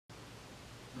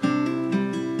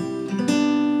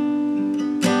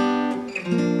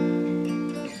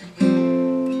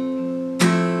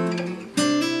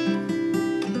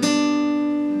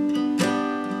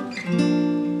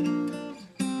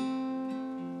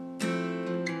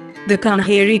The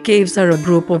Kanheri caves are a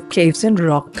group of caves and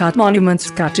rock-cut monuments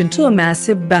cut into a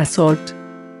massive basalt.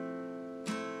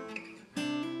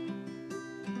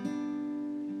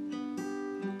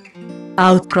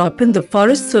 Outcrop in the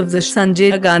forests of the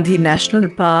Sanjay Gandhi National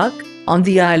Park, on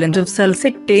the island of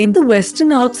Salsette in the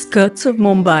western outskirts of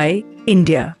Mumbai,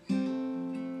 India.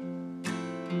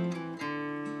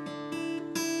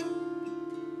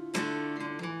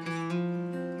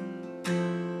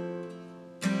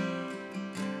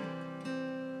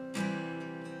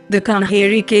 The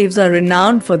Kanheri caves are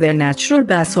renowned for their natural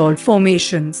basalt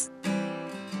formations.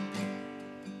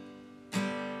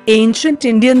 Ancient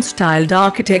Indian-styled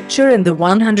architecture and the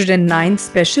 109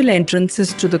 special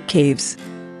entrances to the caves.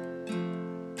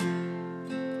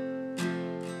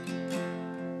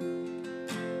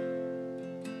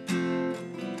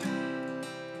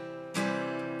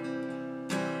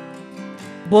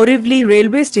 Borivali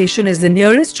railway station is the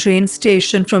nearest train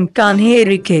station from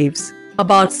Kanheri caves,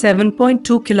 about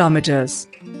 7.2 kilometers.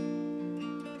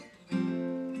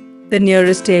 The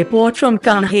nearest airport from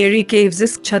Kanheri caves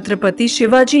is Chhatrapati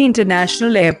Shivaji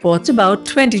International Airport, about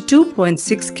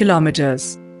 22.6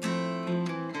 kilometers.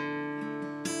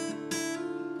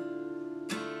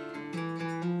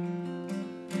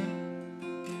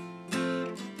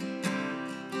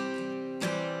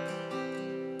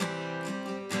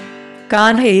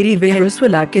 Kanheri Viharas were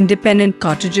like independent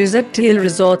cottages at hill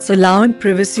resorts, allowing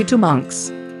privacy to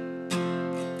monks.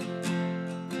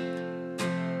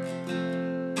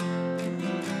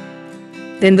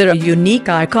 Then there are unique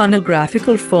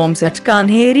iconographical forms at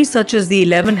Kanheri, such as the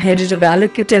 11-headed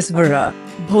Avalokitesvara,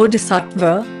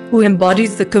 Bodhisattva, who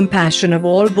embodies the compassion of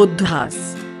all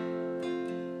Buddhas.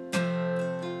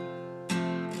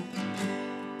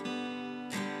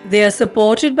 They are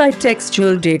supported by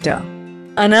textual data.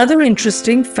 Another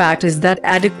interesting fact is that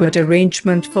adequate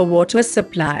arrangement for water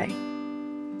supply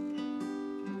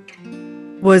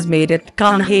was made at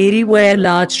Kanheri, where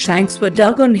large tanks were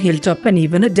dug on hilltop and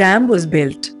even a dam was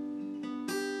built.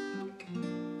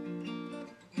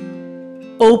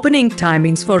 Opening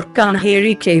timings for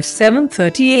Kanheri Cave: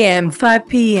 7:30 am, 5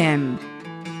 pm.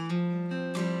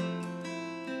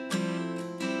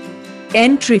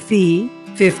 Entry fee: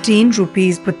 15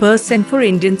 rupees per person for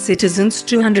Indian citizens,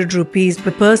 200 rupees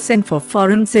per person for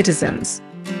foreign citizens.